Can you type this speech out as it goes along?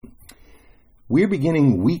We're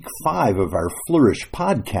beginning week 5 of our Flourish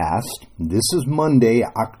podcast. This is Monday,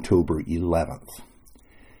 October 11th.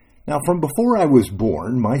 Now, from before I was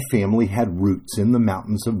born, my family had roots in the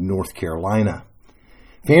mountains of North Carolina.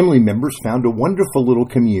 Family members found a wonderful little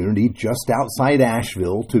community just outside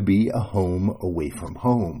Asheville to be a home away from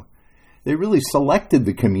home. They really selected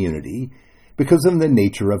the community because of the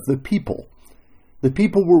nature of the people. The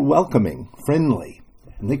people were welcoming, friendly,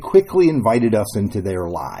 and they quickly invited us into their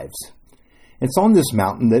lives. It's on this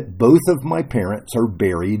mountain that both of my parents are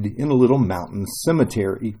buried in a little mountain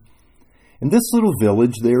cemetery. In this little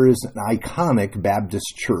village, there is an iconic Baptist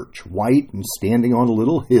church, white and standing on a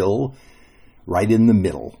little hill right in the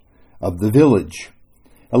middle of the village.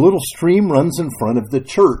 A little stream runs in front of the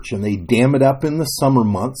church, and they dam it up in the summer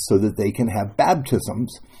months so that they can have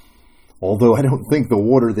baptisms, although I don't think the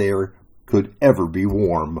water there could ever be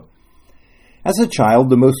warm. As a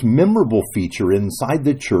child, the most memorable feature inside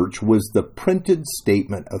the church was the printed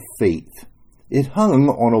statement of faith. It hung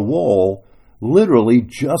on a wall literally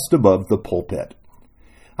just above the pulpit.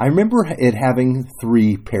 I remember it having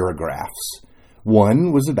 3 paragraphs.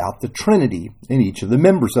 One was about the Trinity and each of the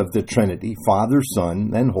members of the Trinity, Father,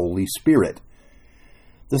 Son, and Holy Spirit.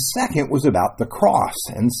 The second was about the cross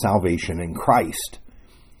and salvation in Christ.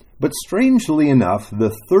 But strangely enough,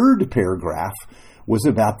 the third paragraph was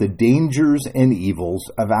about the dangers and evils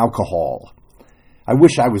of alcohol. I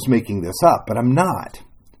wish I was making this up, but I'm not.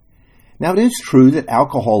 Now, it is true that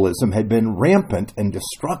alcoholism had been rampant and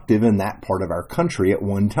destructive in that part of our country at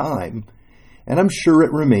one time, and I'm sure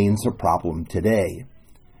it remains a problem today.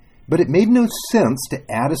 But it made no sense to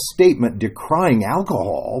add a statement decrying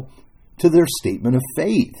alcohol to their statement of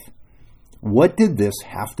faith. What did this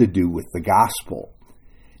have to do with the gospel?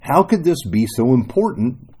 How could this be so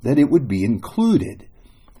important that it would be included?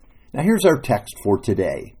 Now here's our text for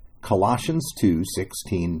today, Colossians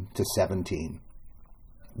 2:16-17.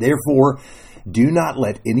 Therefore, do not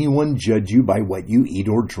let anyone judge you by what you eat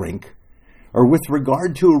or drink, or with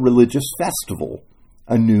regard to a religious festival,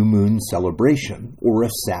 a new moon celebration, or a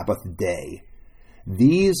Sabbath day.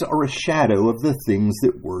 These are a shadow of the things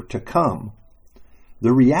that were to come.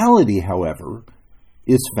 The reality, however,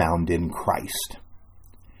 is found in Christ.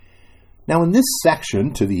 Now, in this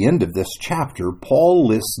section, to the end of this chapter, Paul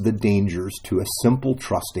lists the dangers to a simple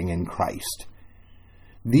trusting in Christ.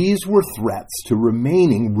 These were threats to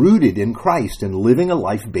remaining rooted in Christ and living a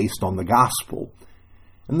life based on the gospel.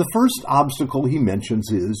 And the first obstacle he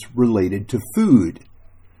mentions is related to food.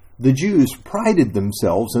 The Jews prided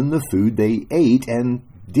themselves in the food they ate and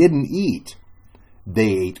didn't eat.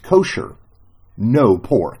 They ate kosher, no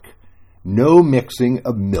pork, no mixing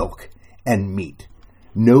of milk and meat.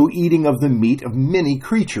 No eating of the meat of many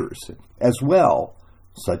creatures as well,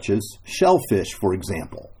 such as shellfish, for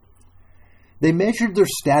example. They measured their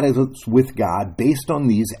status with God based on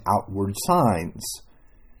these outward signs.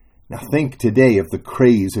 Now think today of the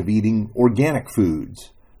craze of eating organic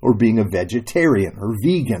foods or being a vegetarian or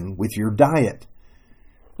vegan with your diet.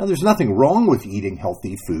 Now there's nothing wrong with eating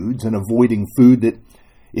healthy foods and avoiding food that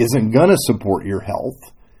isn't going to support your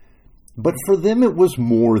health. But for them it was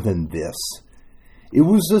more than this. It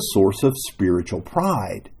was a source of spiritual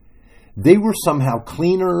pride. They were somehow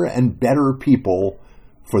cleaner and better people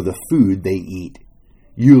for the food they eat.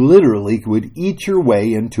 You literally would eat your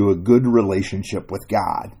way into a good relationship with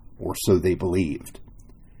God, or so they believed.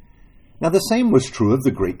 Now, the same was true of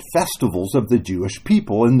the great festivals of the Jewish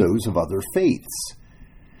people and those of other faiths.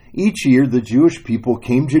 Each year, the Jewish people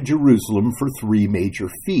came to Jerusalem for 3 major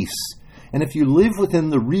feasts, and if you live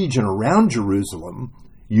within the region around Jerusalem,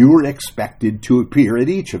 you were expected to appear at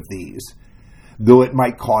each of these. Though it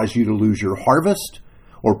might cause you to lose your harvest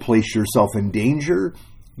or place yourself in danger,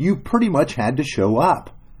 you pretty much had to show up.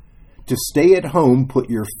 To stay at home put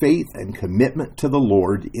your faith and commitment to the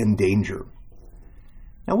Lord in danger.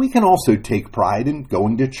 Now we can also take pride in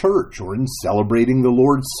going to church or in celebrating the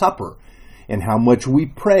Lord's Supper and how much we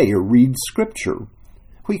pray or read Scripture.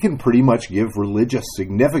 We can pretty much give religious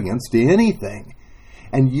significance to anything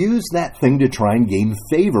and use that thing to try and gain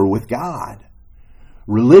favor with God.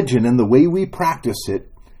 Religion and the way we practice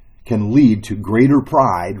it can lead to greater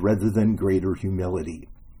pride rather than greater humility.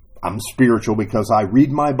 I'm spiritual because I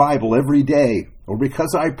read my Bible every day or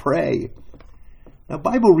because I pray. Now,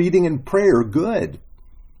 Bible reading and prayer are good.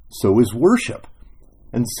 So is worship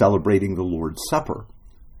and celebrating the Lord's Supper.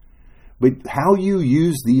 But how you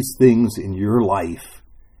use these things in your life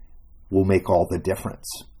will make all the difference.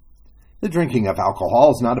 The drinking of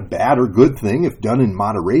alcohol is not a bad or good thing if done in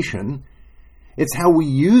moderation. It's how we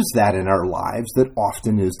use that in our lives that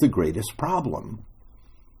often is the greatest problem.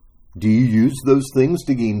 Do you use those things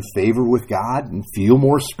to gain favor with God and feel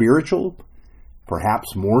more spiritual?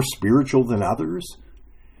 Perhaps more spiritual than others?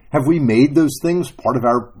 Have we made those things part of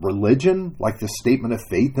our religion, like the statement of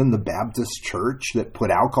faith in the Baptist church that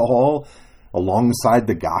put alcohol alongside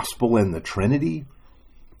the gospel and the Trinity?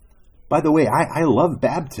 By the way, I love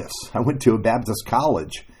Baptists. I went to a Baptist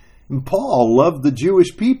college, and Paul loved the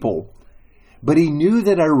Jewish people, but he knew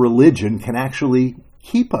that our religion can actually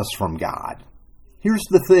keep us from God. Here's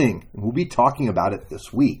the thing, and we'll be talking about it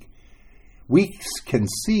this week. We can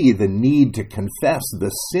see the need to confess the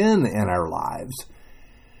sin in our lives,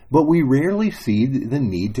 but we rarely see the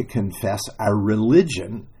need to confess our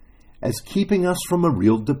religion as keeping us from a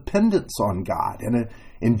real dependence on God and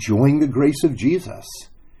enjoying the grace of Jesus.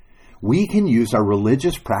 We can use our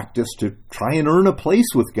religious practice to try and earn a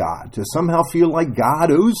place with God, to somehow feel like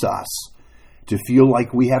God owes us, to feel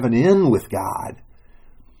like we have an in with God.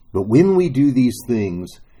 But when we do these things,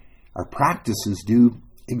 our practices do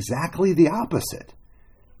exactly the opposite,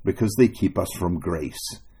 because they keep us from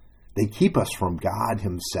grace. They keep us from God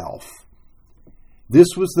himself. This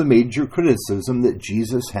was the major criticism that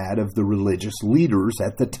Jesus had of the religious leaders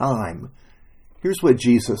at the time. Here's what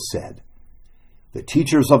Jesus said. The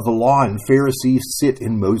teachers of the law and Pharisees sit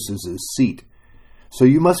in Moses' seat. So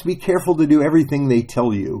you must be careful to do everything they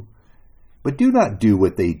tell you. But do not do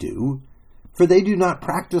what they do, for they do not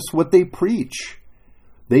practice what they preach.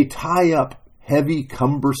 They tie up heavy,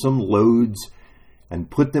 cumbersome loads and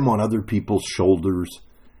put them on other people's shoulders,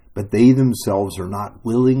 but they themselves are not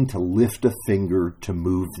willing to lift a finger to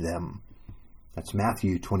move them. That's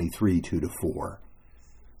Matthew 23, 2-4.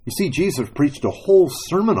 You see, Jesus preached a whole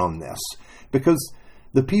sermon on this because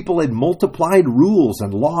the people had multiplied rules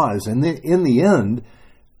and laws, and in the end,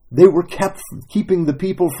 they were keeping the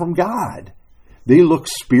people from God. They looked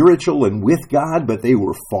spiritual and with God, but they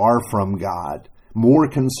were far from God, more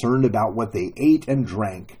concerned about what they ate and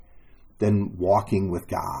drank than walking with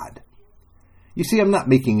God. You see, I'm not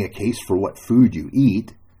making a case for what food you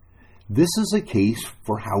eat. This is a case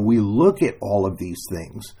for how we look at all of these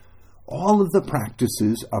things, all of the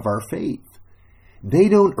practices of our faith. They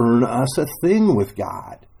don't earn us a thing with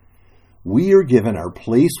God. We are given our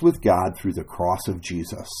place with God through the cross of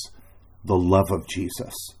Jesus, the love of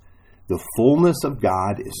Jesus. The fullness of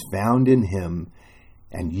God is found in him,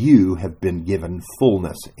 and you have been given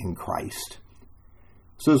fullness in Christ.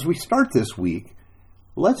 So as we start this week,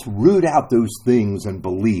 let's root out those things and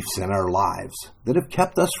beliefs in our lives that have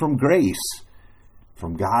kept us from grace,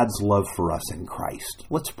 from God's love for us in Christ.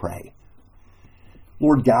 Let's pray.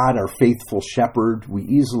 Lord God, our faithful shepherd, we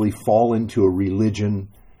easily fall into a religion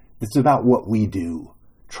that's about what we do,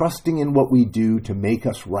 trusting in what we do to make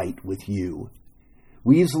us right with you.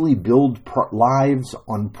 We easily build lives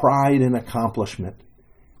on pride and accomplishment.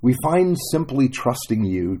 We find simply trusting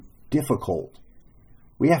you difficult.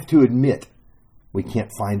 We have to admit we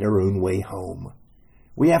can't find our own way home.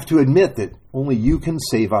 We have to admit that only you can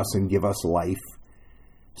save us and give us life.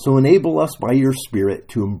 So enable us by your Spirit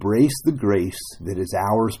to embrace the grace that is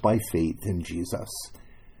ours by faith in Jesus.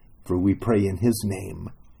 For we pray in his name.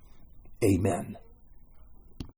 Amen.